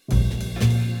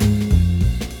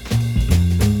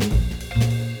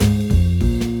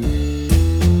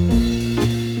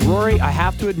I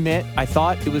have to admit, I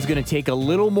thought it was going to take a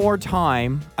little more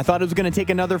time. I thought it was going to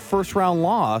take another first-round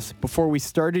loss before we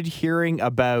started hearing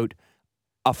about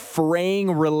a fraying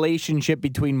relationship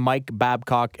between Mike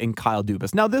Babcock and Kyle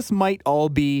Dubas. Now, this might all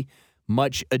be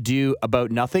much ado about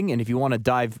nothing, and if you want to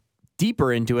dive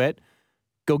deeper into it,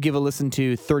 go give a listen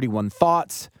to 31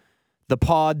 Thoughts, the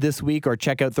pod this week, or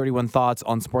check out 31 Thoughts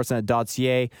on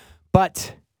sportsnet.ca.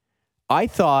 But I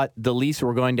thought the Leafs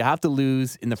were going to have to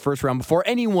lose in the first round before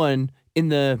anyone in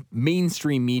the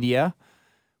mainstream media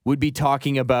would be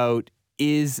talking about,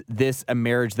 is this a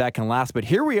marriage that can last? But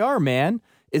here we are, man.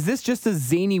 Is this just a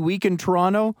zany week in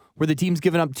Toronto where the team's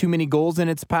given up too many goals in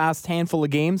its past handful of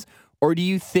games? Or do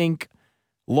you think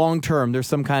long-term there's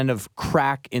some kind of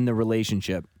crack in the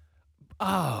relationship?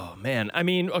 Oh, man. I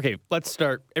mean, okay, let's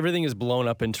start. Everything is blown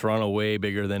up in Toronto way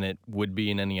bigger than it would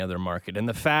be in any other market. And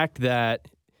the fact that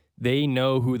they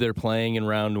know who they're playing in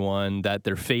round one, that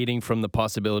they're fading from the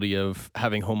possibility of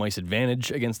having home ice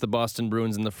advantage against the Boston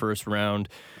Bruins in the first round,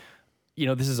 you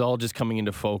know, this is all just coming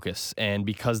into focus. And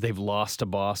because they've lost to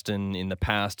Boston in the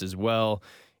past as well,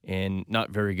 in not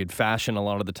very good fashion a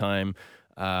lot of the time,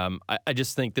 I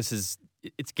just think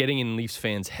it's getting in Leafs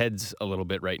fans' heads a little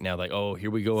bit right now. Like, oh,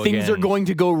 here we go again. Things are going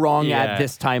to go wrong at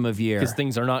this time of year. Because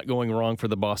things are not going wrong for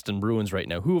the Boston Bruins right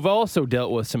now, who have also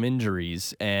dealt with some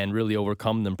injuries and really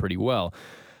overcome them pretty well.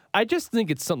 I just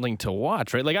think it's something to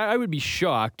watch, right? Like, I would be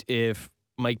shocked if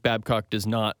Mike Babcock does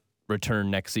not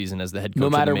return next season as the head coach. No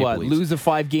matter of the what, Maple Leafs. lose a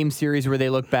 5-game series where they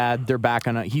look bad,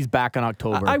 he's back on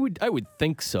October. I would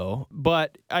think so,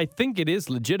 but I think it is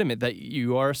legitimate that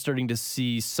you are starting to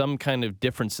see some kind of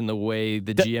difference in the way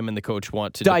the GM and the coach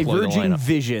want to deploy the lineup. Diverging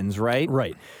visions, right?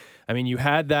 Right. I mean, you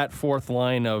had that fourth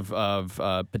line of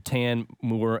Patan,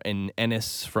 Moore, and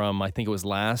Ennis from, I think it was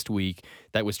last week,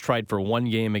 that was tried for one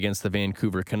game against the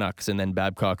Vancouver Canucks, and then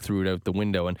Babcock threw it out the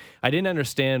window. And I didn't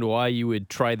understand why you would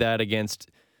try that against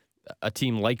a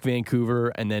team like Vancouver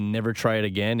and then never try it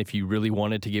again if you really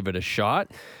wanted to give it a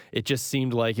shot. It just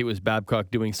seemed like it was Babcock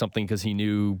doing something because he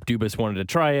knew Dubas wanted to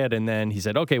try it, and then he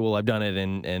said, okay, well, I've done it,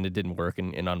 and it didn't work,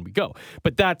 and on we go.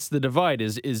 But that's the divide,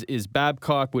 is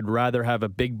Babcock would rather have a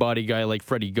big body guy like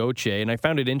Freddie Gauthier, and I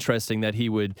found it interesting that he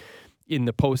would, in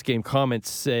the post-game comments,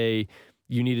 say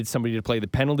you needed somebody to play the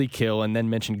penalty kill and then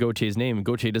mention Gauthier's name, and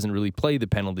Gauthier doesn't really play the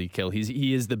penalty kill.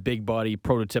 He is the big body,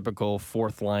 prototypical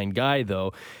fourth line guy,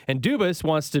 though. And Dubas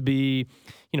wants to be,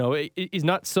 he's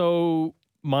not so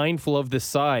mindful of the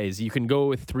size. You can go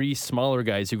with three smaller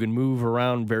guys who can move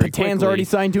around very quickly. Patan's already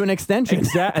signed to an extension.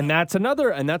 And that's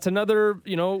another,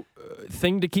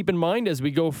 thing to keep in mind as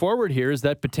we go forward here, is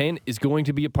that Patan is going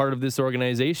to be a part of this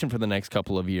organization for the next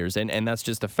couple of years. And that's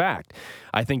just a fact.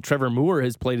 I think Trevor Moore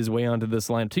has played his way onto this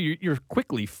line too. You're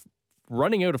quickly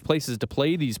running out of places to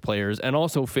play these players and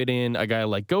also fit in a guy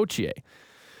like Gauthier.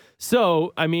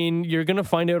 So, I mean, you're going to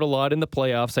find out a lot in the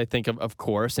playoffs, I think, of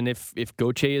course. And if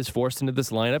Gauthier is forced into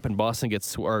this lineup and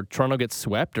Toronto gets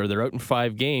swept, or they're out in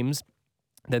 5 games,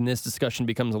 then this discussion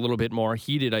becomes a little bit more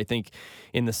heated, I think,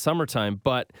 in the summertime.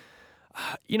 But,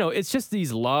 it's just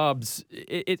these lobs.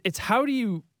 It's how do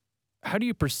you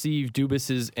perceive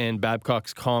Dubas's and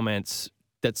Babcock's comments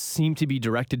that seem to be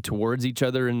directed towards each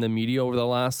other in the media over the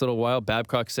last little while?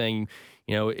 Babcock saying,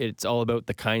 it's all about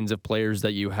the kinds of players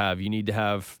that you have. You need to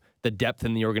have the depth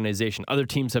in the organization. Other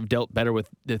teams have dealt better with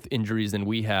injuries than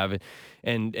we have.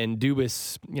 And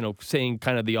Dubas, saying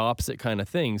kind of the opposite kind of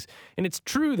things. And it's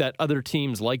true that other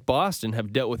teams like Boston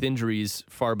have dealt with injuries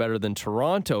far better than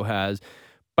Toronto has.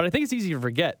 But I think it's easy to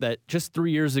forget that just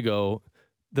 3 years ago,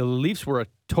 the Leafs were a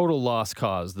total lost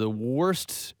cause, the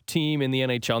worst team in the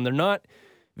NHL. And they're not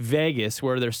Vegas,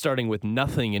 where they're starting with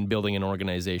nothing and building an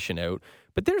organization out,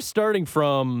 but they're starting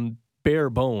from bare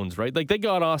bones, right? Like, they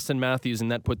got Austin Matthews,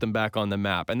 and that put them back on the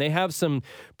map. And they have some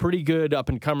pretty good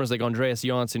up-and-comers like Andreas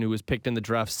Johnsson, who was picked in the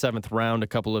draft 7th round a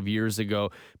couple of years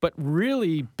ago. But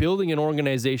really building an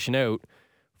organization out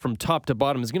from top to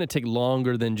bottom is going to take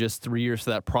longer than just 3 years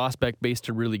for that prospect base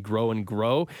to really grow and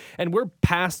grow. And we're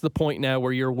past the point now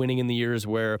where you're winning in the years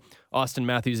where Austin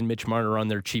Matthews and Mitch Marner are on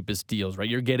their cheapest deals, right?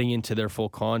 You're getting into their full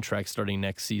contract starting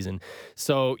next season.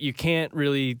 So you can't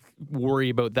really worry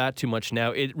about that too much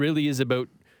now. It really is about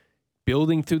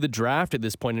building through the draft at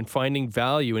this point and finding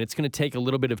value. And it's going to take a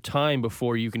little bit of time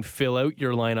before you can fill out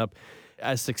your lineup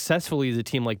as successfully as a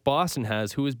team like Boston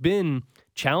has, who has been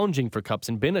challenging for cups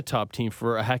and been a top team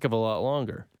for a heck of a lot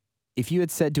longer. If you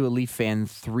had said to a Leaf fan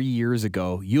 3 years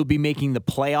ago, you'll be making the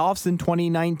playoffs in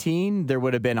 2019, there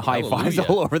would have been high fives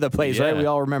all over the place, right? We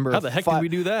all remember. How the heck did we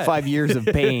do that? 5 years of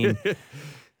pain.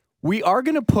 We are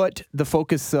going to put the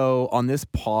focus, though, on this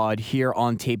pod here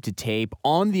on Tape to Tape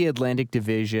on the Atlantic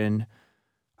Division.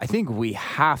 I think we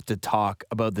have to talk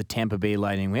about the Tampa Bay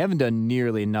Lightning. We haven't done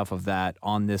nearly enough of that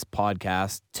on this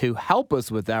podcast. To help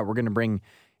us with that, we're going to bring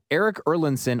Erik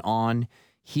Erlendsson on.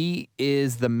 He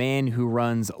is the man who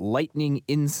runs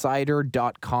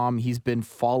lightninginsider.com. He's been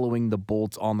following the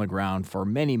Bolts on the ground for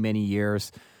many, many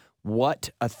years.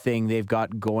 What a thing they've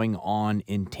got going on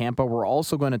in Tampa. We're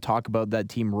also going to talk about that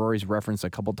team Rory's referenced a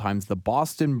couple times, the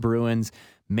Boston Bruins.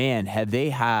 Man, have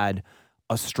they had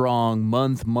a strong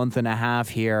month and a half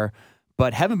here,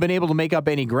 but haven't been able to make up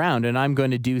any ground. And I'm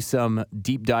going to do some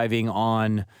deep diving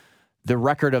on the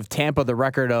record of Tampa, the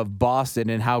record of Boston,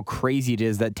 and how crazy it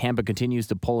is that Tampa continues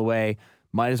to pull away.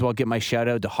 Might as well get my shout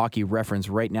out to Hockey Reference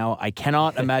right now. I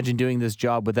cannot imagine doing this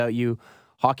job without you,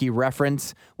 Hockey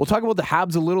Reference. We'll talk about the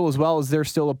Habs a little as well, as they're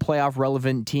still a playoff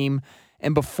relevant team.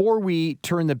 And before we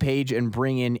turn the page and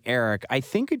bring in Erik, I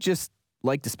think I'd just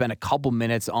like to spend a couple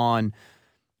minutes on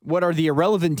what are the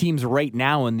irrelevant teams right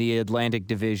now in the Atlantic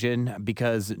Division,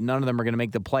 because none of them are going to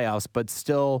make the playoffs, but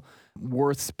still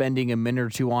worth spending a minute or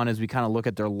two on as we kind of look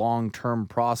at their long-term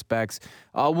prospects.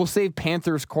 We'll save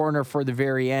Panthers Corner for the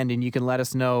very end, and you can let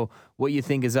us know what you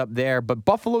think is up there. But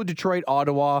Buffalo, Detroit,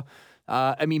 Ottawa.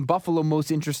 Buffalo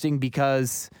most interesting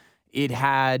because it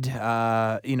had,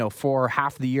 for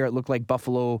half the year, it looked like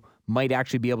Buffalo might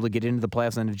actually be able to get into the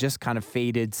playoffs, and it just kind of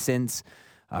faded since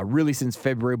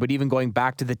February, but even going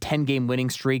back to the 10-game winning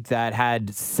streak that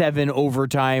had 7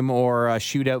 overtime or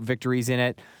shootout victories in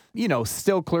it,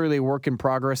 still clearly a work in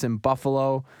progress in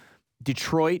Buffalo.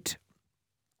 Detroit,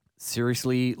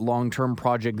 seriously long-term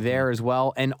project there as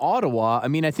well. And Ottawa,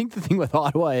 I think the thing with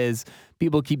Ottawa is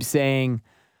people keep saying,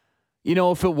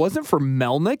 if it wasn't for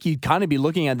Melnyk, you'd kind of be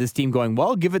looking at this team going,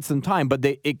 well, give it some time, but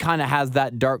it kind of has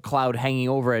that dark cloud hanging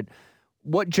over it.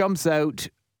 What jumps out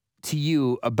to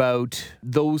you about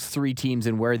those three teams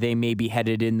and where they may be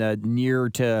headed in the near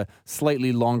to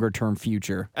slightly longer term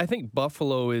future? I think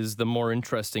Buffalo is the more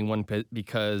interesting one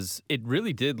because it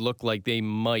really did look like they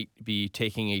might be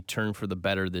taking a turn for the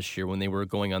better this year when they were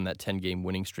going on that 10-game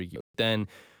winning streak. Then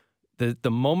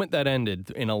the moment that ended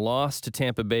in a loss to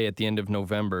Tampa Bay at the end of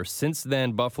November, since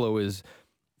then Buffalo is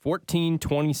 14,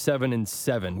 27, and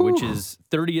 7, which is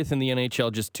 30th in the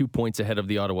NHL, just 2 points ahead of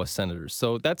the Ottawa Senators.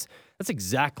 So that's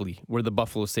exactly where the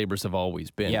Buffalo Sabres have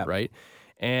always been, right?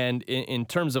 And in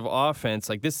terms of offense,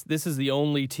 like this is the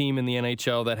only team in the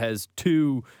NHL that has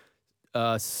 2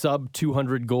 sub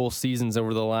 200 goal seasons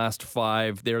over the last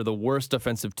 5. They're the worst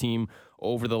offensive team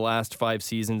over the last 5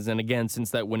 seasons. And again,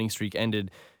 since that winning streak ended,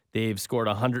 they've scored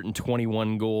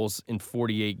 121 goals in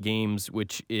 48 games,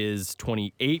 which is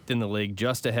 28th in the league,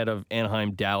 just ahead of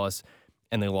Anaheim, Dallas,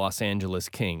 and the Los Angeles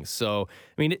Kings. So,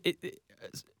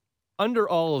 under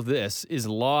all of this is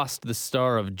lost the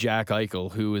star of Jack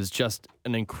Eichel, who is just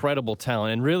an incredible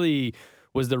talent and really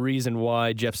was the reason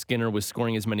why Jeff Skinner was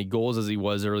scoring as many goals as he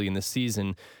was early in the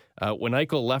season. When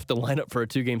Eichel left the lineup for a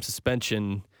 2-game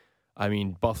suspension,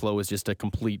 Buffalo was just a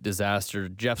complete disaster.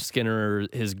 Jeff Skinner,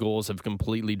 his goals have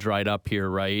completely dried up here,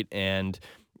 right? And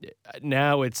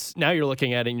now you're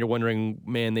looking at it and you're wondering,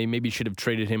 man, they maybe should have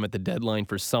traded him at the deadline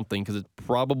for something, because it's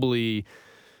probably,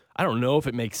 I don't know if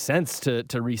it makes sense to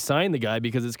re-sign the guy,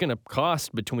 because it's going to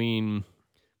cost between,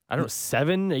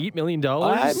 $7-8 million.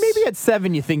 Maybe at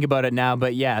 7 you think about it now,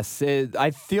 but yes,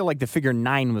 I feel like the figure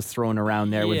 9 was thrown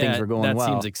around there when things were going well.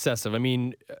 That seems excessive.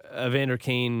 Evander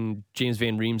Kane, James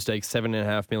Van Riemsdyk,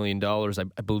 $7.5 million,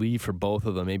 I believe, for both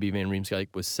of them. Maybe Van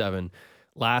Riemsdyk was 7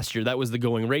 last year. That was the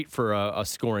going rate for a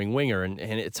scoring winger, and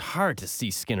it's hard to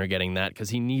see Skinner getting that,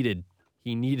 because he needed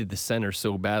the center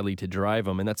so badly to drive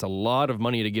him, and that's a lot of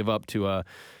money to give up to a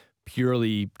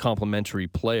purely complimentary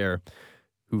player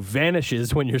who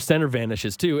vanishes when your center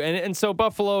vanishes too. And so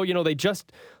Buffalo, they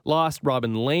just lost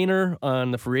Robin Lehner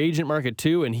on the free agent market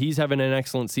too, and he's having an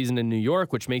excellent season in New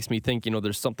York, which makes me think,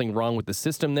 there's something wrong with the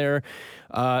system there.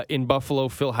 In Buffalo,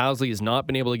 Phil Housley has not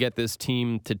been able to get this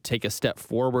team to take a step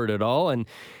forward at all.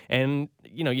 And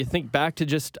you think back to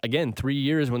just, again, 3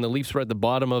 years when the Leafs were at the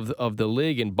bottom of the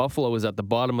league and Buffalo was at the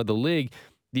bottom of the league.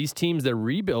 These teams, their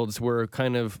rebuilds were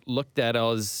kind of looked at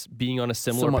as being on a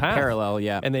similar path. Parallel,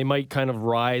 yeah. And they might kind of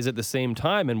rise at the same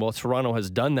time. And while Toronto has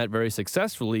done that very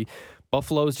successfully,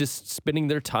 Buffalo's just spinning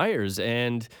their tires.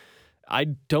 And I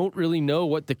don't really know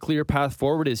what the clear path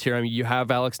forward is here. You have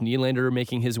Alex Nylander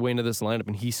making his way into this lineup,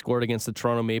 and he scored against the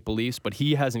Toronto Maple Leafs, but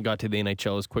he hasn't got to the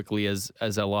NHL as quickly as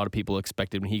a lot of people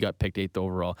expected when he got picked 8th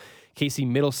overall. Casey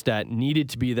Middlestat needed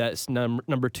to be that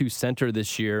number 2 center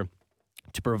this year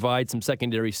to provide some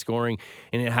secondary scoring,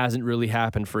 and it hasn't really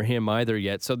happened for him either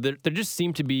yet. So there just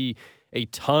seem to be a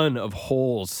ton of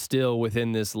holes still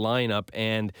within this lineup,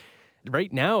 and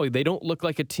right now, they don't look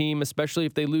like a team, especially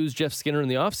if they lose Jeff Skinner in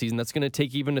the offseason, that's going to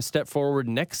take even a step forward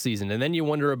next season. And then you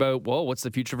wonder about, well, what's the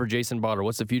future for Jason Botter?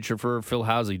 What's the future for Phil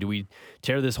Housley? Do we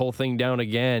tear this whole thing down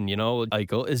again?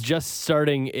 Eichel is just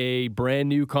starting a brand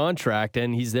new contract,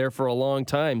 and he's there for a long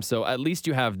time. So at least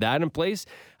you have that in place.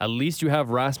 At least you have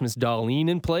Rasmus Dahlin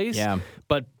in place. Yeah.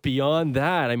 But beyond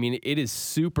that, I mean, it is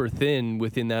super thin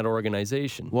within that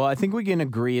organization. Well, I think we can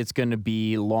agree it's going to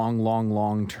be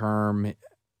long-term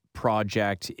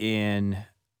project in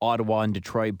Ottawa and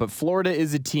Detroit. But Florida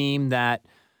is a team that,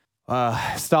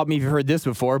 stop me if you've heard this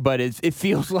before, but it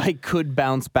feels like could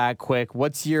bounce back quick.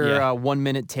 What's your 1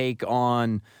 minute take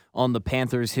on the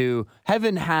Panthers, who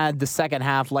haven't had the second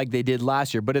half like they did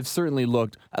last year, but have certainly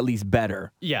looked at least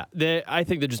better? Yeah, I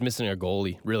think they're just missing a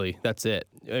goalie, really. That's it.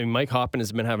 I mean, Mike Hoppin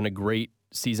has been having a great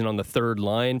season on the third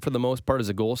line for the most part as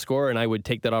a goal scorer, and I would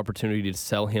take that opportunity to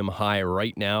sell him high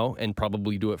right now and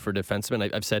probably do it for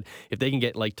defensemen. I've said if they can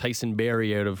get like Tyson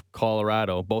Barrie out of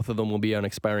Colorado, both of them will be on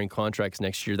expiring contracts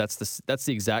next year. That's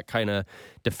the exact kind of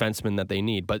defenseman that they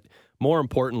need. But more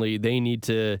importantly, they need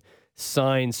to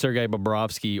sign Sergei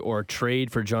Bobrovsky or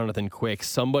trade for Jonathan Quick,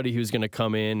 somebody who's going to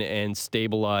come in and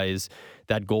stabilize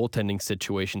that goaltending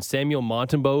situation. Samuel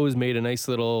Montembeault has made a nice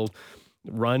little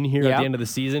run here at the end of the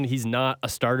season. He's not a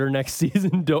starter next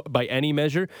season by any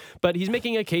measure, but he's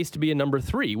making a case to be a number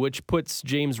 3, which puts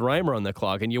James Reimer on the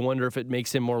clock, and you wonder if it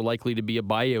makes him more likely to be a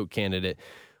buyout candidate.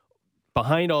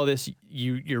 Behind all this,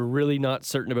 you're really not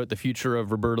certain about the future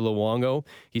of Roberto Luongo.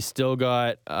 He's still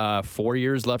got 4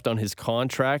 years left on his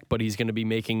contract, but he's going to be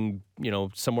making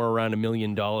somewhere around $1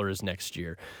 million next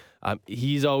year.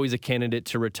 He's always a candidate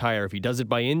to retire. If he does it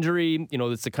by injury,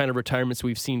 that's the kind of retirements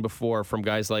we've seen before from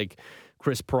guys like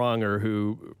Chris Pronger,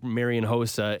 who Marian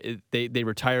Hossa, they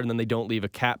retire and then they don't leave a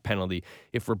cap penalty.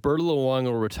 If Roberto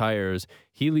Luongo retires,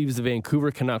 he leaves the Vancouver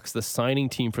Canucks, the signing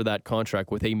team for that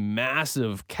contract, with a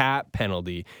massive cap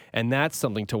penalty, and that's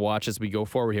something to watch as we go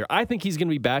forward here. I think he's going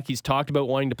to be back. He's talked about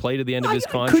wanting to play to the end of his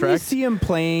contract. Couldn't you see him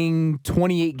playing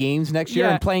 28 games next year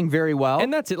and playing very well?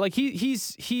 And that's it. Like he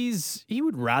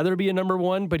would rather be a number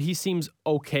 1, but he seems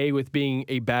okay with being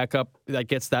a backup that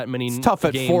gets that many games. It's tough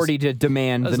at 40 to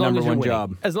demand the number 1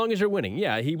 job. As long as you're winning.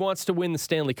 Yeah, he wants to win the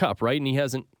Stanley Cup, right? And he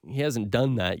hasn't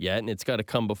done that yet, and it's got to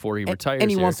come before he retires. And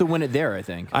he wants to win it there, I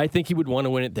think. I think he would want to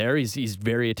win it there. He's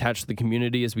very attached to the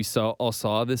community, as we all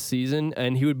saw this season,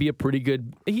 and he would be a pretty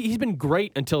good. He's been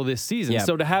great until this season. Yeah.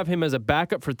 So to have him as a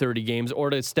backup for 30 games, or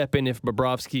to step in if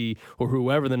Bobrovsky or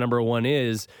whoever the number 1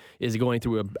 is going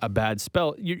through a bad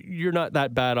spell, you're not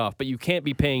that bad off. But you can't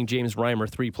be paying James Reimer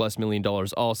 $3+ million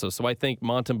also. So I think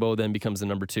Montembeault then becomes the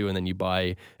number 2, and then you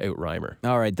buy out Reimer.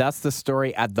 All right, that's the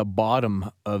story at the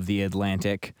bottom of the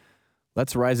Atlantic.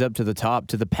 Let's rise up to the top,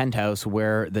 to the penthouse,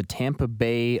 where the Tampa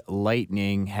Bay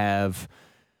Lightning have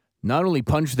not only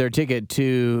punched their ticket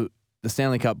to the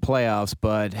Stanley Cup playoffs,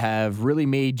 but have really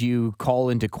made you call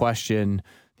into question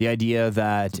the idea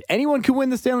that anyone can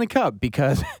win the Stanley Cup,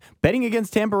 because betting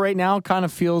against Tampa right now kind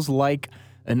of feels like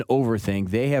an overthink.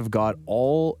 They have got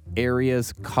all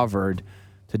areas covered.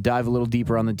 To dive a little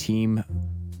deeper on the team,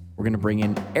 we're going to bring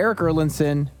in Erik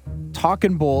Erlendsson,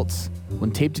 talking Bolts,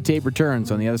 when Tape to Tape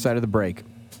returns on the other side of the break.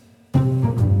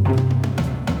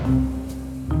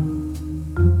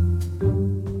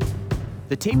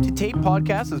 The Tape to Tape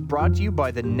podcast is brought to you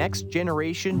by the next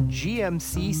generation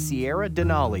GMC Sierra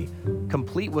Denali,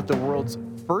 complete with the world's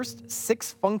first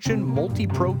 6-function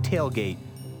multi-pro tailgate.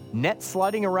 Net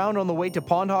sliding around on the way to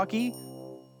pond hockey?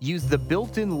 Use the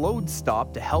built-in load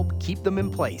stop to help keep them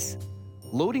in place.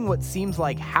 Loading what seems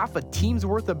like half a team's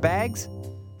worth of bags?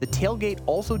 The tailgate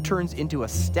also turns into a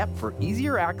step for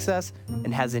easier access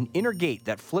and has an inner gate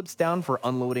that flips down for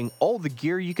unloading all the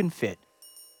gear you can fit.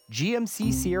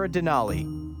 GMC Sierra Denali.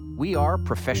 We are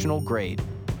professional grade.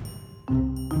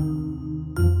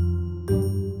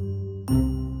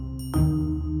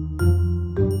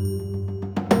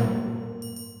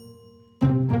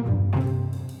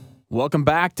 Welcome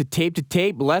back to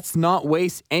Tape. Let's not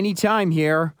waste any time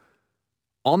here.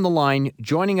 On the line,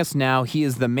 joining us now, he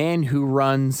is the man who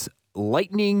runs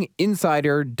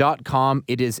lightninginsider.com.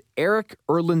 It is Erik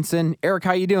Erlendsson. Erik,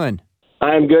 how you doing?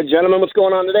 I'm good, gentlemen. What's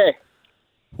going on today?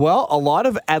 Well, a lot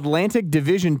of Atlantic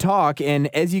Division talk,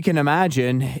 and as you can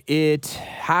imagine, it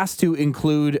has to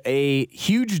include a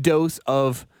huge dose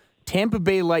of Tampa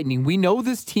Bay Lightning. We know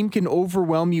this team can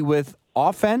overwhelm you with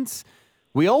offense.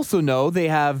 We also know they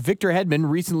have Victor Hedman,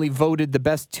 recently voted the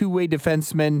best two-way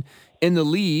defenseman in the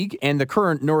league and the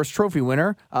current Norris Trophy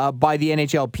winner by the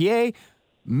NHLPA,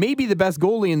 maybe the best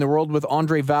goalie in the world with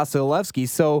Andrei Vasilevsky.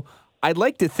 So I'd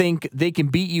like to think they can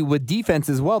beat you with defense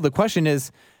as well. The question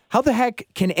is, How the heck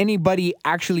can anybody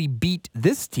actually beat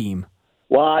this team?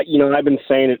 Well, I've been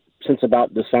saying it since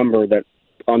about December that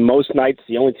on most nights,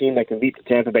 the only team that can beat the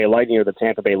Tampa Bay Lightning are the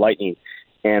Tampa Bay Lightning.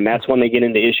 And that's when they get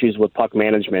into issues with puck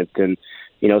management. And,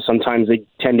 sometimes they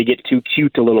tend to get too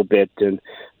cute a little bit, and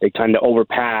they tend to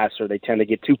overpass, or they tend to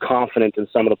get too confident in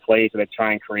some of the plays that they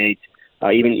try and create,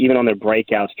 even on their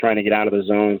breakouts, trying to get out of the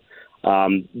zone.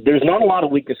 There's not a lot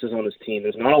of weaknesses on this team.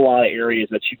 There's not a lot of areas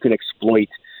that you can exploit.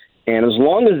 And as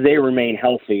long as they remain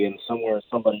healthy, and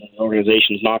somebody in the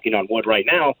organization is knocking on wood right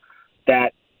now,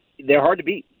 that they're hard to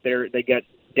beat. They got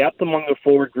depth among the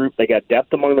forward group. They got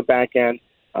depth among the back end.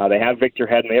 They have Victor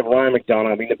Hedman. They have Ryan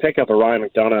McDonough. I mean, the pickup of Ryan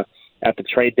McDonough at the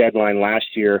trade deadline last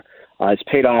year has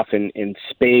paid off in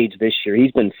spades this year.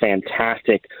 He's been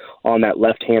fantastic on that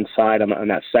left-hand side on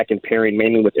that second pairing,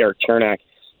 mainly with Erik Erlendsson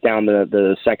down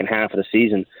the second half of the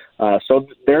season. So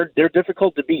they're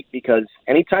difficult to beat because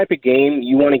any type of game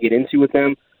you want to get into with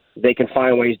them, they can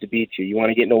find ways to beat you. You want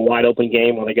to get in a wide-open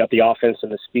game where they got the offense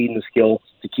and the speed and the skill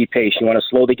to keep pace. You want to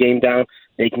slow the game down,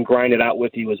 they can grind it out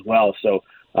with you as well. So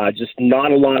just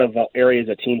not a lot of areas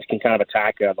that teams can kind of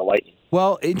attack the Lightning.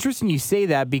 Well, interesting you say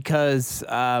that because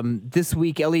this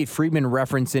week, Elliot Friedman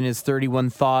referenced in his 31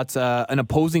 Thoughts an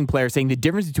opposing player saying the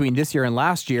difference between this year and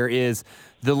last year is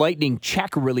the Lightning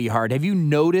check really hard. Have you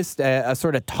noticed a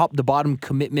sort of top-to-bottom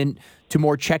commitment to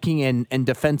more checking and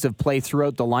defensive play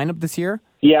throughout the lineup this year?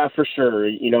 Yeah, for sure.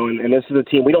 And this is a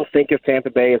team, we don't think of Tampa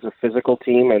Bay as a physical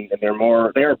team, and they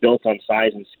are built on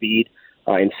size and speed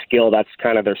and skill. That's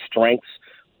kind of their strengths.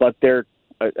 But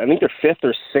I think they're fifth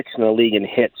or sixth in the league in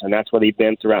hits, and that's where they've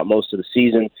been throughout most of the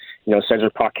season.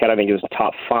 Cedric Paquette, I think, he was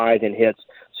top 5 in hits.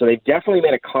 So they've definitely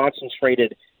made a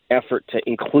concentrated effort to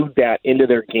include that into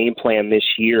their game plan this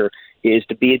year, is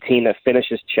to be a team that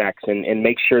finishes checks and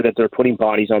make sure that they're putting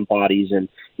bodies on bodies, and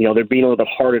they're being a little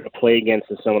bit harder to play against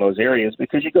in some of those areas.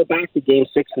 Because you go back to game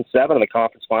 6 and 7 of the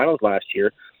conference finals last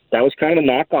year, that was kind of a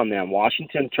knock on them.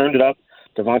 Washington turned it up.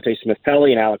 Devontae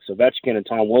Smith-Pelly and Alex Ovechkin and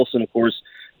Tom Wilson, of course,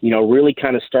 really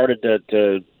kind of started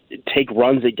to take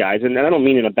runs at guys. And I don't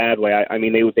mean in a bad way. I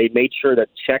mean, they made sure that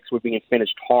checks were being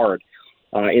finished hard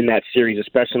in that series,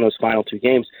 especially in those final 2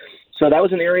 games. So that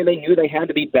was an area they knew they had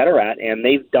to be better at, and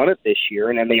they've done it this year,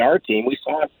 and they are a team. We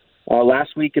saw it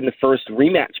last week in the first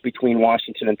rematch between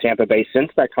Washington and Tampa Bay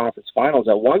since that conference finals,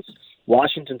 that once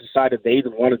Washington decided they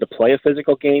wanted to play a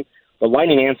physical game, the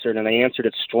Lightning answered, and they answered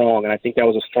it strong. And I think that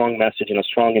was a strong message and a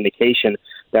strong indication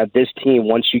that this team,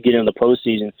 once you get into the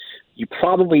postseason, you're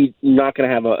probably not going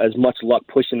to have as much luck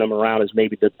pushing them around as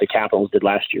maybe the Capitals did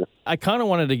last year. I kind of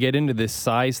wanted to get into this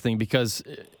size thing because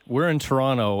we're in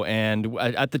Toronto, and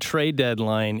at the trade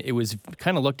deadline, it was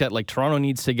kind of looked at like Toronto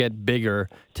needs to get bigger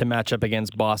to match up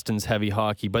against Boston's heavy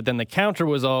hockey. But then the counter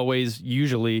was always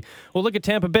usually, well, look at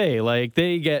Tampa Bay. Like,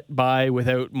 they get by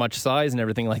without much size and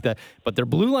everything like that. But their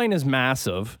blue line is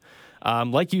massive.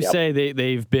 Like you say,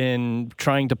 they've been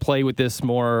trying to play with this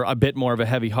a bit more of a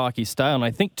heavy hockey style. And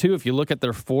I think, too, if you look at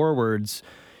their forwards,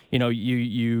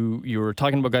 you were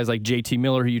talking about guys like JT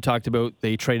Miller, who you talked about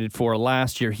they traded for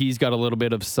last year. He's got a little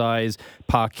bit of size.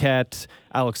 Paquette,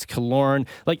 Alex Killorn.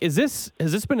 Like, has this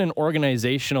been an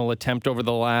organizational attempt over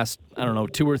the last,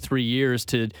 2 or 3 years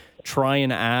to try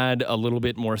and add a little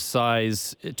bit more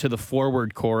size to the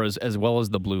forward core as well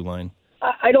as the blue line?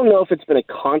 I don't know if it's been a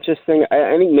conscious thing.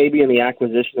 I think maybe in the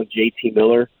acquisition of JT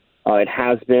Miller, it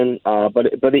has been.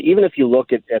 But even if you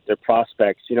look at their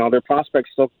prospects, their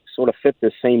prospects still sort of fit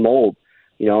the same mold.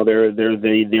 They're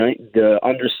the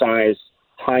undersized,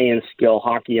 high-end skill,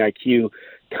 hockey IQ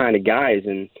kind of guys.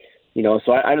 And, so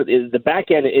the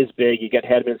back end is big. You got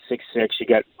Hedman at 6'6". You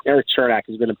got Erik Erlendsson,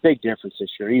 who's been a big difference this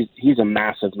year. He's a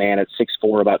massive man at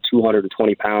 6'4", about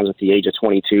 220 pounds at the age of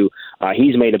 22.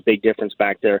 He's made a big difference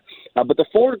back there. But the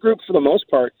forward group, for the most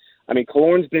part, I mean,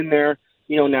 Killorn's been there,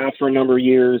 now for a number of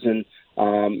years, and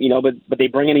but they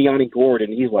bring in a Yanni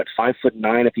Gordon. He's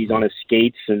 5'9" if he's on his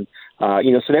skates, and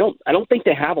so I don't think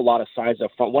they have a lot of size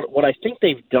up front. What I think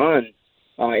they've done.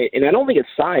 And I don't think it's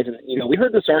size. And, we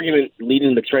heard this argument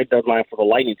leading the trade deadline for the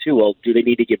Lightning, too. Well, do they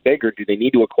need to get bigger? Do they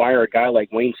need to acquire a guy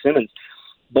like Wayne Simmons?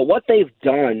 But what they've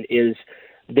done is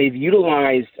they've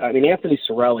utilized – Anthony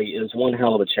Cirelli is one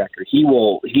hell of a checker. He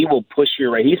will push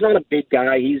you right. He's not a big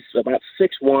guy. He's about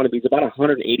 6'1". He's about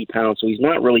 180 pounds, so he's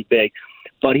not really big.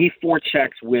 But he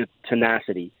forechecks with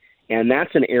tenacity. And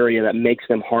that's an area that makes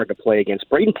them hard to play against.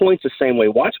 Braden Point's the same way.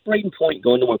 Watch Braden Point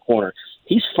go into one corner.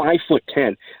 He's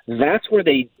 5'10". That's where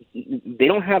they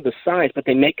don't have the size, but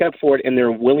they make up for it in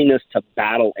their willingness to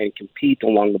battle and compete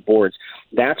along the boards.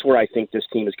 That's where I think this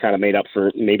team is kind of made up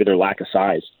for maybe their lack of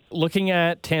size. Looking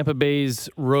at Tampa Bay's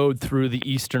road through the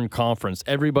Eastern Conference,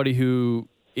 everybody who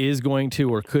is going to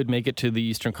or could make it to the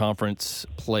Eastern Conference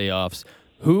playoffs,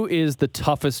 who is the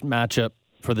toughest matchup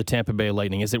for the Tampa Bay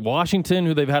Lightning? Is it Washington,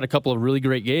 who they've had a couple of really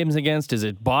great games against? Is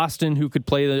it Boston, who could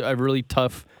play a really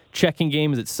tough checking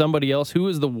game? Is it somebody else? Who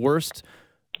is the worst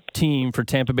team for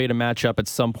Tampa Bay to match up at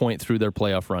some point through their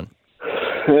playoff run?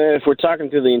 If we're talking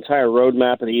through the entire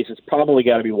roadmap of the East, it's probably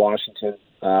got to be Washington.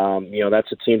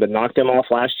 That's a team that knocked them off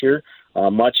last year,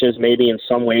 much as maybe in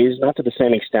some ways, not to the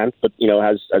same extent, but,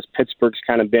 as Pittsburgh's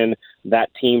kind of been that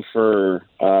team for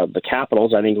the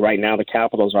Capitals. I think right now the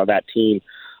Capitals are that team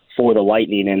for the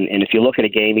Lightning. And if you look at a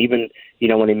game, even,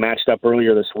 when they matched up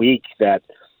earlier this week, that,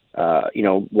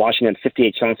 Washington had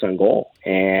 58 shots on goal.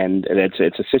 And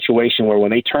it's a situation where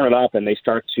when they turn it up and they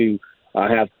start to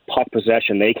have puck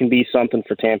possession, they can be something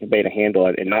for Tampa Bay to handle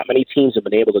it. And not many teams have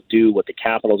been able to do what the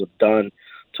Capitals have done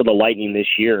to the Lightning this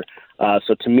year.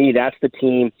 So to me, that's the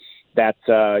team that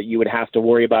you would have to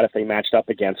worry about if they matched up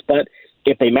against. But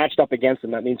if they matched up against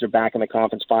them, that means they're back in the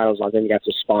conference finals. I think that's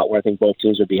a spot where I think both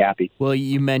teams would be happy. Well,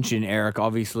 you mentioned, Eric,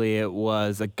 obviously it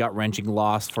was a gut-wrenching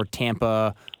loss for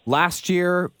Tampa last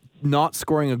year, not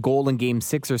scoring a goal in Game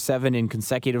 6 or 7 in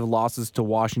consecutive losses to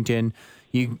Washington.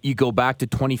 You go back to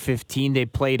 2015, they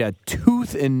played a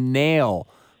tooth-and-nail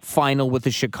final with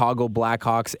the Chicago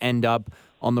Blackhawks, end up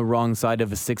on the wrong side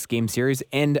of a 6-game series,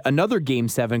 and another Game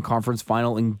 7 conference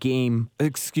final in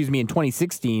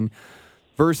 2016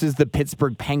 versus the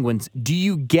Pittsburgh Penguins. Do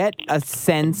you get a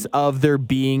sense of there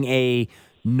being a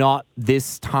not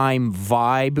this time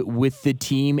vibe with the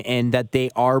team and that they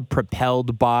are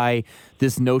propelled by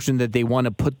this notion that they want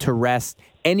to put to rest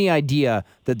any idea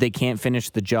that they can't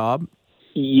finish the job?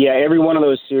 Yeah, every one of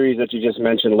those series that you just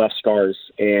mentioned left scars,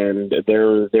 and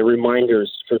they're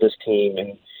reminders for this team.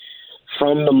 And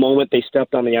from the moment they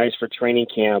stepped on the ice for training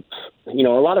camp, a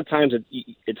lot of times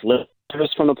it's lip service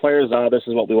from the players. This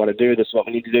is what we want to do. This is what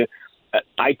we need to do.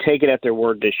 I take it at their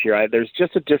word this year. There's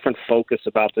just a different focus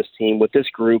about this team with this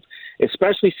group,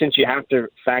 especially since you have to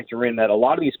factor in that a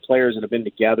lot of these players that have been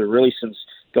together really since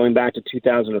going back to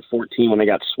 2014 when they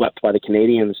got swept by the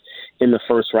Canadiens in the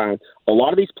first round. A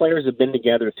lot of these players have been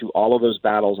together through all of those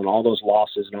battles and all those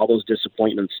losses and all those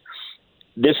disappointments.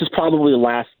 This is probably the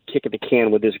last kick at the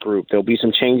can with this group. There'll be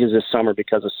some changes this summer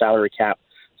because of salary cap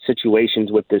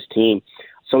situations with this team.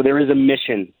 So there is a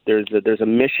mission. There's a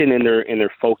mission in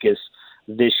their focus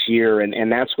this year,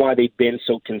 and that's why they've been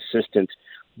so consistent.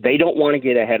 They don't want to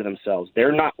get ahead of themselves.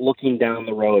 They're not looking down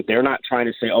the road. They're not trying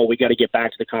to say, we got to get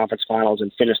back to the conference finals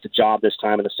and finish the job this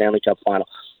time in the Stanley Cup final.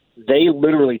 They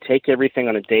literally take everything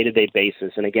on a day-to-day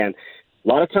basis. And again, a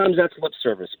lot of times that's lip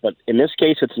service, but in this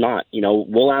case, it's not.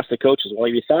 We'll ask the coaches, have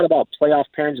you thought about playoff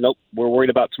pairings? Nope, we're worried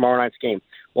about tomorrow night's game.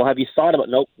 Well, have you thought about,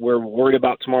 nope, we're worried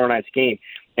about tomorrow night's game.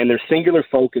 And their singular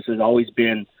focus has always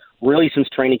been, really since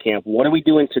training camp, what are we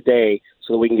doing today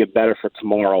so that we can get better for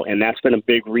tomorrow? And that's been a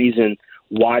big reason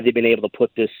why they've been able to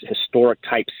put this historic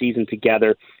type season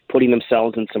together, putting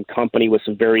themselves in some company with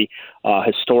some very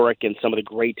historic and some of the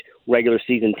great regular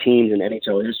season teams in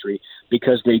NHL history,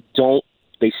 because they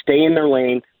stay in their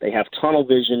lane, they have tunnel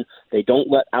vision, they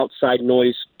don't let outside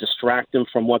noise distract them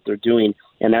from what they're doing,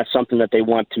 and that's something that they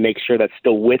want to make sure that's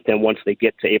still with them once they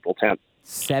get to April 10th.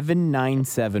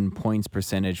 797 points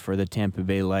percentage for the Tampa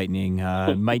Bay Lightning.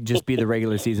 Might just be the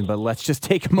regular season, but let's just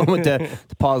take a moment to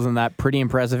pause on that. Pretty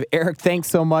impressive. Eric, thanks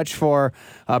so much for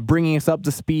bringing us up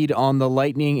to speed on the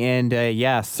Lightning. And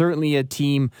certainly a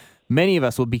team many of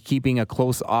us will be keeping a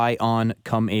close eye on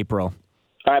come April.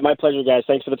 All right, my pleasure, guys.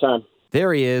 Thanks for the time.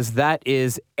 There he is. That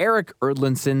is Erik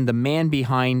Erlendsson, the man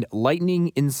behind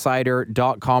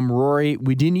lightninginsider.com. Rory,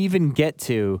 we didn't even get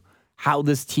to how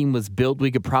this team was built. We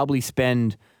could probably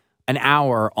spend an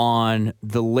hour on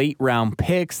the late round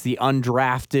picks, the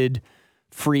undrafted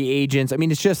free agents. I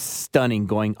mean, it's just stunning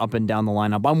going up and down the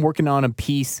lineup. I'm working on a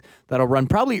piece that'll run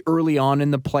probably early on in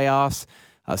the playoffs,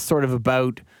 sort of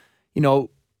about,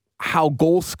 how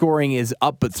goal scoring is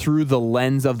up, but through the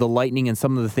lens of the Lightning and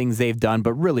some of the things they've done,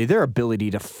 but really their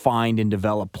ability to find and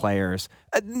develop players.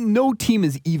 No team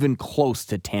is even close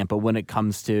to Tampa when it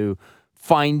comes to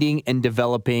finding and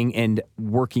developing and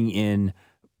working in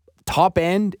top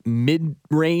end, mid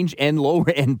range, and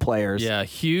lower end players. Yeah,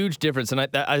 huge difference.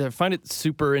 And I find it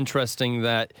super interesting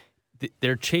that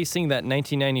they're chasing that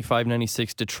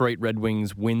 1995-96 Detroit Red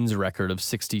Wings wins record of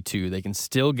 62. They can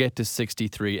still get to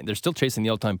 63. And they're still chasing the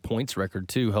all-time points record,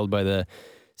 too, held by the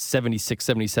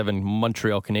 76-77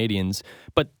 Montreal Canadiens.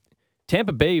 But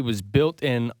Tampa Bay was built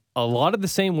in a lot of the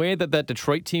same way that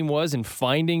Detroit team was, in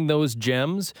finding those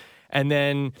gems and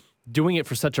then doing it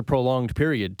for such a prolonged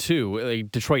period, too.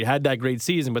 Like, Detroit had that great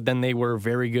season, but then they were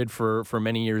very good for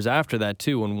many years after that,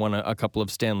 too, and won a couple of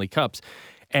Stanley Cups.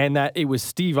 and that it was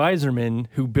Steve Yzerman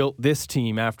who built this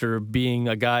team after being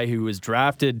a guy who was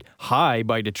drafted high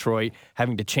by Detroit,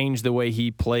 having to change the way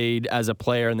he played as a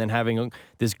player, and then having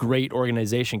this great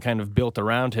organization kind of built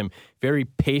around him. Very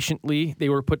patiently, they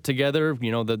were put together.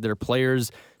 Their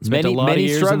players spent a lot of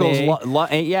years struggles, in the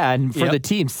A. and for the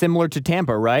team, similar to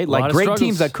Tampa, right? Like great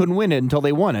teams that couldn't win it until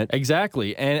they won it.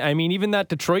 Exactly. And I mean, even that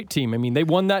Detroit team, they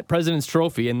won that President's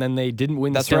Trophy, and then they didn't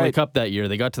win the Stanley Cup that year.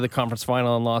 They got to the conference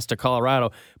final and lost to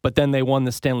Colorado, but then they won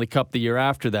the Stanley Cup the year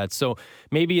after that. So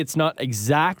maybe it's not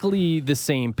exactly the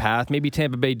same path. Maybe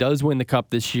Tampa Bay does win the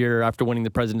Cup this year after winning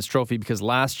the President's Trophy, because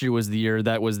last year was the year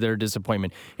that was their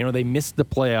disappointment. They missed the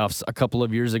playoffs a couple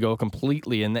of years ago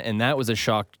completely, and that was a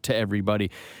shock to everybody.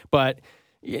 But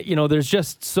there's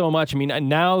just so much.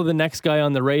 Now the next guy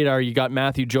on the radar, you got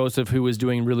Matthew Joseph, who was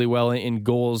doing really well in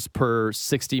goals per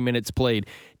 60 minutes played.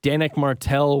 Danik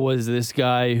Martel was this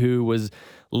guy who was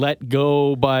let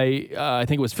go by, I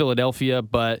think it was Philadelphia,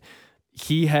 but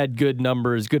he had good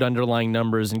numbers, good underlying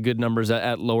numbers, and good numbers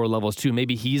at lower levels too.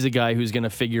 Maybe he's a guy who's going to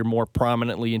figure more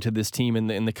prominently into this team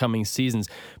in the coming seasons.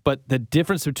 But the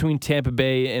difference between Tampa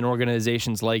Bay and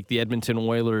organizations like the Edmonton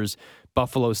Oilers,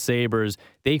 Buffalo Sabres,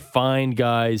 they find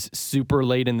guys super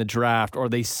late in the draft, or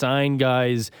they sign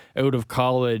guys out of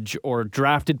college, or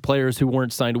drafted players who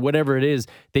weren't signed, whatever it is.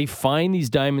 They find these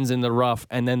diamonds in the rough,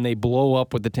 and then they blow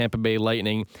up with the Tampa Bay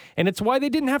Lightning. And it's why they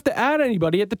didn't have to add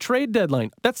anybody at the trade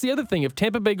deadline. That's the other thing. If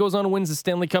Tampa Bay goes on and wins the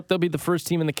Stanley Cup, they'll be the first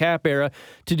team in the cap era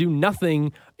to do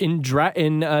nothing in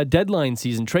deadline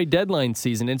season, trade deadline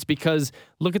season. It's because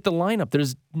look at the lineup.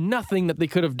 There's nothing that they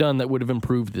could have done that would have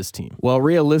improved this team. Well,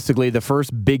 realistically, the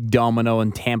first big domino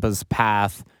in Tampa's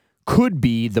path could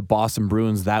be the Boston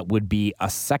Bruins. That would be a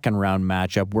second-round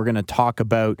matchup. We're going to talk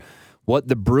about what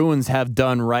the Bruins have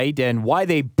done right and why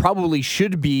they probably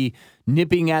should be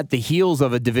nipping at the heels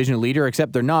of a division leader,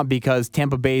 except they're not, because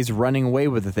Tampa Bay's running away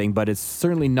with the thing. But it's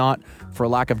certainly not for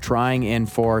lack of trying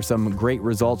and for some great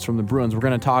results from the Bruins. We're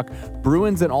going to talk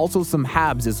Bruins and also some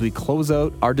Habs as we close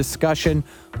out our discussion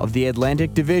of the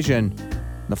Atlantic Division.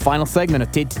 The final segment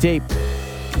of Tape to Tape.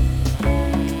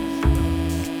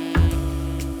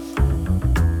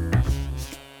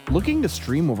 Looking to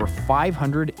stream over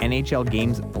 500 NHL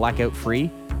games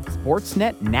blackout-free?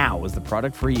 Sportsnet Now is the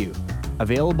product for you.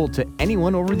 Available to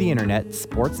anyone over the internet,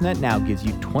 Sportsnet Now gives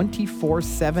you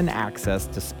 24/7 access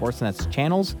to Sportsnet's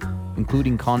channels,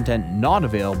 including content not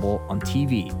available on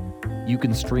TV. You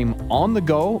can stream on the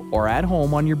go or at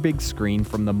home on your big screen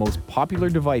from the most popular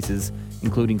devices,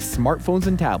 including smartphones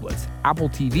and tablets, Apple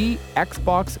TV,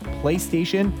 Xbox,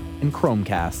 PlayStation, and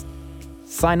Chromecast.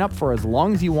 Sign up for as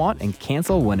long as you want and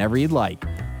cancel whenever you'd like.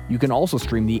 You can also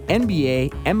stream the NBA,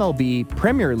 MLB,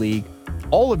 Premier League,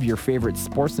 all of your favorite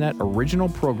Sportsnet original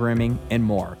programming, and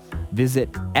more.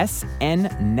 Visit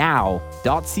snnow.ca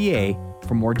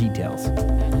for more details.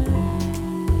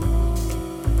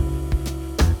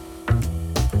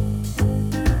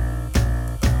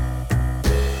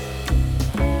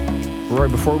 Rory,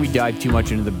 before we dive too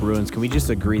much into the Bruins, can we just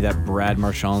agree that Brad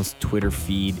Marchand's Twitter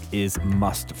feed is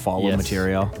must-follow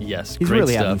material? Yes, he's great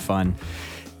really stuff. having fun.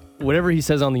 Whatever he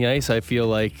says on the ice, I feel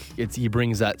like he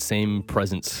brings that same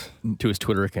presence to his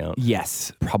Twitter account.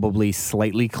 Yes, probably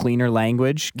slightly cleaner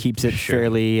language, keeps it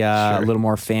fairly a little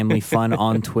more family fun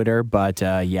on Twitter. But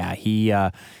he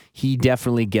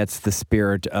definitely gets the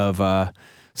spirit of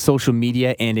social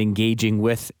media and engaging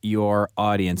with your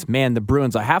audience. Man, the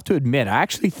Bruins, I have to admit, I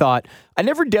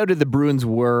never doubted the Bruins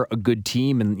were a good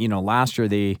team. And, last year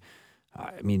they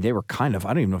were kind of, I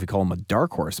don't even know if you call them a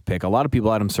dark horse pick. A lot of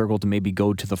people had them circled to maybe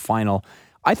go to the final.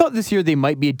 I thought this year they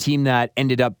might be a team that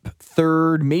ended up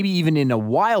third, maybe even in a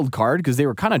wild card, because they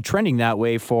were kind of trending that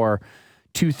way for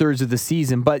 2/3 of the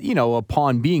season. But,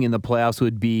 upon being in the playoffs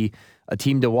would be a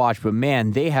team to watch. But,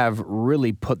 man, they have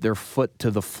really put their foot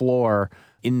to the floor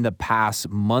in the past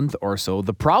month or so.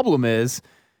 The problem is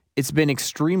it's been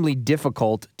extremely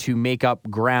difficult to make up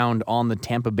ground on the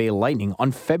Tampa Bay Lightning.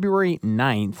 On February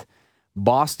 9th,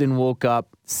 Boston woke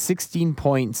up 16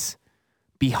 points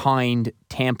behind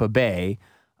Tampa Bay,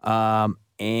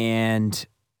 and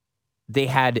they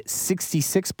had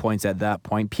 66 points at that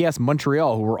point. P.S.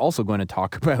 Montreal, who we're also going to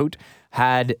talk about,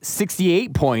 had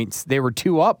 68 points. They were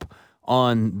 2 up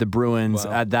on the Bruins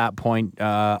at that point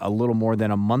a little more than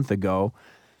a month ago.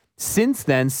 Since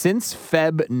then, since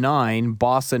Feb 9,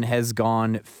 Boston has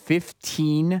gone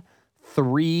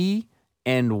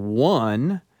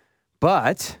 15-3-1,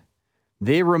 but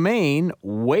they remain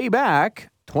way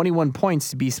back, 21 points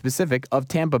to be specific, of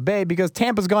Tampa Bay, because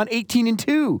Tampa's gone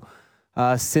 18-2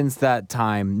 since that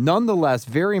time. Nonetheless,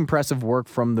 very impressive work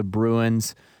from the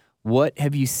Bruins. What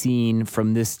have you seen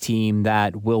from this team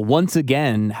that will once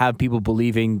again have people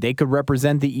believing they could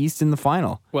represent the East in the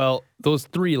final? Well, those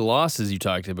 3 losses you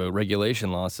talked about,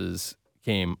 regulation losses,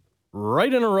 came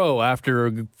right in a row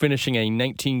after finishing a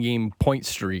 19-game point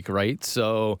streak, right?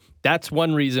 So that's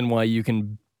one reason why you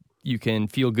can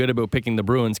feel good about picking the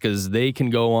Bruins, because they can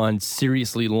go on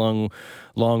seriously long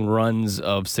runs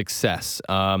of success.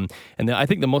 And I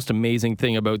think the most amazing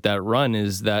thing about that run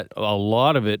is that a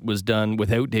lot of it was done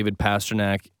without David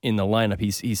Pastrnak in the lineup.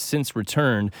 He's since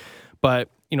returned. But,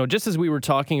 just as we were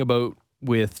talking about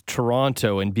with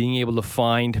Toronto and being able to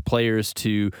find players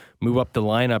to move up the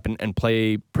lineup and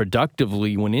play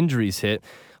productively when injuries hit,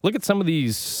 look at some of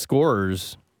these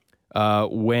scorers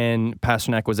when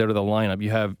Pastrnak was out of the lineup. You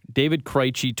have David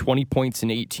Krejci, 20 points in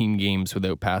 18 games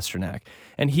without Pastrnak.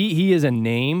 And he is a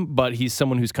name, but he's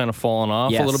someone who's kind of fallen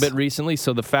off a little bit recently.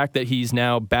 So the fact that he's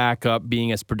now back up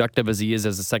being as productive as he is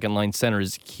as a second-line center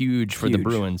is huge for the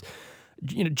Bruins.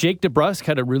 Jake DeBrusk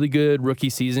had a really good rookie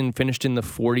season, finished in the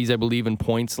 40s, I believe, in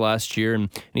points last year, and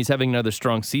he's having another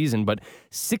strong season. But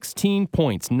 16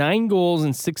 points, 9 goals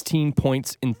and 16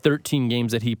 points in 13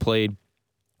 games that he played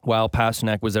while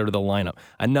Pastrnak was out of the lineup.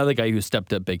 Another guy who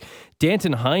stepped up big.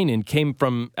 Danton Heinen came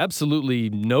from absolutely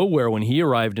nowhere when he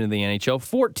arrived into the NHL,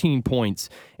 14 points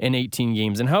in 18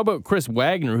 games. And how about Chris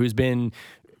Wagner, who's been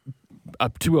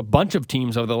up to a bunch of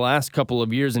teams over the last couple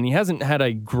of years, and he hasn't had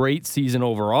a great season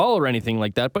overall or anything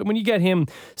like that. But when you get him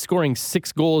scoring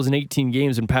 6 goals in 18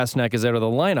 games and Pastrnak is out of the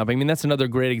lineup, I mean, that's another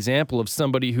great example of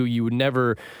somebody who you would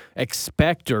never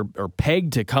expect or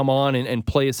peg to come on and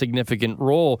play a significant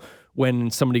role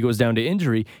when somebody goes down to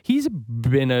injury. He's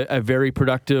been a very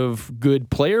productive, good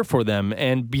player for them.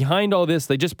 And behind all this,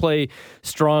 they just play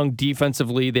strong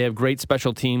defensively. They have great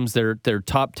special teams. They're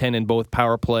top 10 in both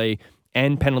power play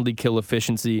and penalty kill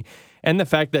efficiency. And the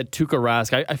fact that Tuukka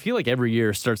Rask, I feel like every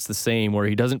year starts the same, where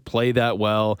he doesn't play that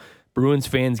well. Bruins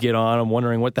fans get on him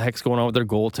wondering what the heck's going on with their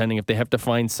goaltending, if they have to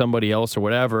find somebody else or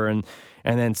whatever. And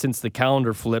then since the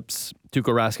calendar flips,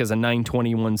 Tuukka Rask has a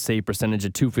 .921 save percentage, a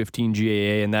 .215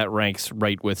 GAA, and that ranks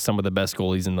right with some of the best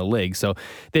goalies in the league. So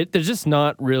there's just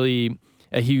not really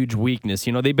a huge weakness.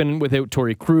 They've been without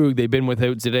Torrey Krug, they've been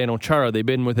without Zdeno Chara, they've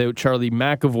been without Charlie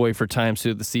McAvoy for times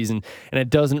through the season, and it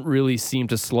doesn't really seem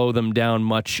to slow them down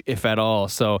much, if at all.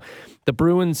 So the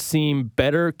Bruins seem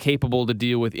better capable to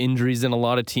deal with injuries than a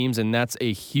lot of teams, and that's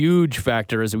a huge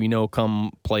factor, as we know,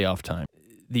 come playoff time.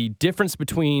 The difference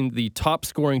between the top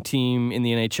scoring team in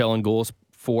the NHL in goals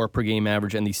for per game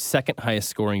average and the second highest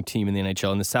scoring team in the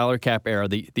NHL in the salary cap era,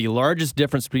 the largest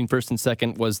difference between first and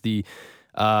second was the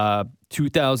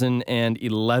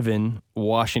 2011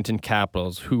 Washington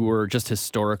Capitals, who were just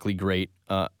historically great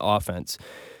offense.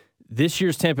 This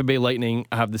year's Tampa Bay Lightning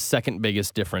have the second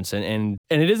biggest difference, and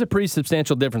it is a pretty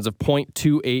substantial difference of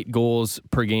 0.28 goals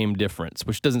per game difference,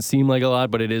 which doesn't seem like a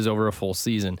lot, but it is over a full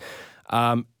season.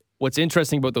 What's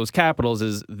interesting about those Capitals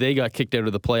is they got kicked out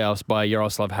of the playoffs by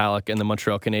Yaroslav Halak and the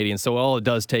Montreal Canadiens, so all it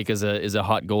does take is a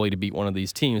hot goalie to beat one of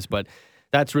these teams, but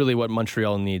that's really what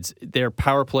Montreal needs. Their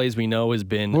power plays, we know, has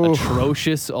been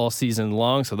atrocious all season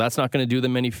long, so that's not going to do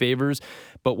them any favors.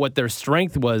 But what their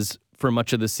strength was for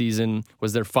much of the season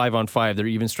was their 5-on-5, their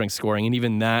even strength scoring, and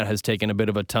even that has taken a bit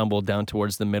of a tumble down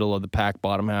towards the middle of the pack,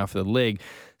 bottom half of the league.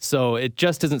 So it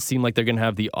just doesn't seem like they're going to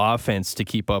have the offense to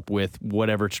keep up with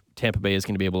whatever Tampa Bay is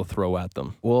going to be able to throw at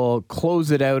them. We'll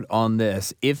close it out on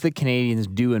this. If the Canadiens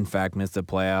do, in fact, miss the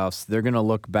playoffs, they're going to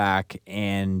look back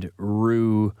and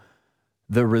rue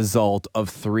the result of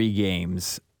 3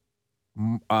 games.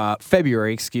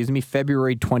 February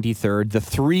 23rd, the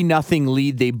 3-0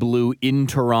 lead they blew in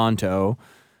Toronto.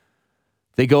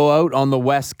 They go out on the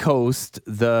West Coast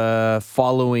the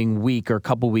following week or a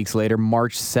couple weeks later,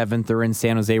 March 7th, they're in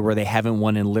San Jose, where they haven't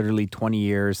won in literally 20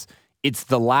 years. It's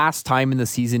the last time in the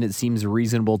season it seems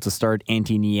reasonable to start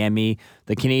Antti Niemi.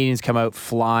 The Canadiens come out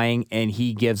flying, and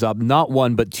he gives up not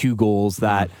 1 but 2 goals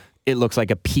that it looks like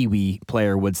a peewee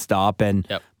player would stop, and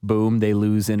boom, they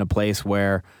lose in a place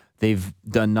where they've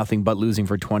done nothing but losing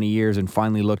for 20 years and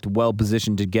finally looked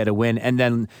well-positioned to get a win. And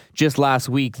then just last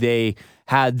week, they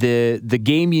had the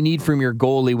game you need from your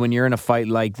goalie when you're in a fight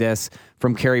like this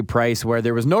from Carey Price, where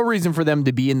there was no reason for them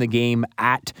to be in the game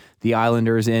at the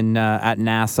Islanders at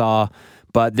Nassau.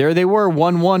 But there they were,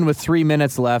 1-1 with 3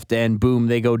 minutes left, and boom,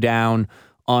 they go down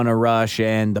on a rush,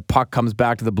 and the puck comes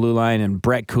back to the blue line, and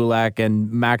Brett Kulak and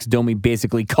Max Domi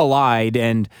basically collide,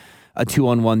 and a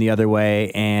 2-on-1 the other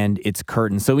way, and it's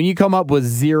curtain. So when you come up with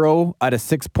 0 out of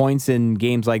 6 points in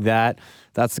games like that,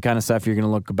 that's the kind of stuff you're going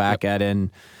to look back at.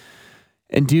 And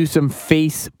and do some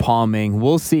face palming.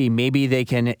 We'll see. Maybe they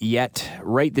can yet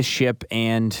right the ship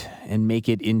and make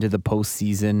it into the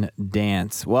postseason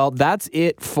dance. Well, that's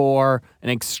it for an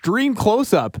extreme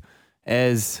close-up,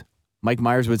 as Mike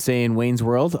Myers would say in Wayne's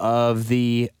World, of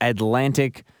the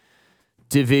Atlantic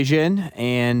Division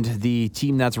and the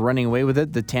team that's running away with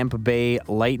it, the Tampa Bay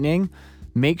Lightning.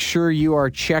 Make sure you are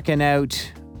checking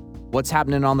out what's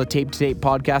happening on the Tape to Tape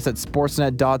podcast at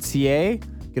sportsnet.ca.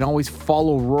 You can always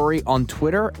follow Rory on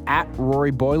Twitter at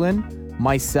Rory Boylan,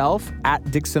 myself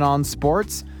at Dixon on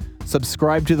Sports.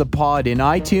 Subscribe to the pod in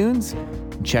iTunes.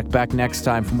 Check back next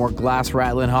time for more glass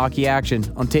rattling hockey action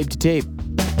on Tape to Tape.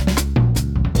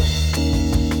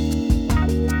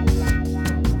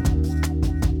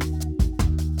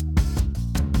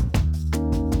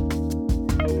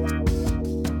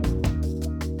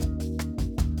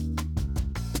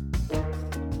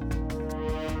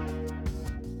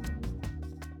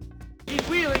 He's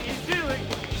wheeling, he's dealing.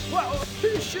 Wow,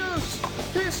 he shoots,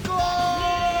 he scores!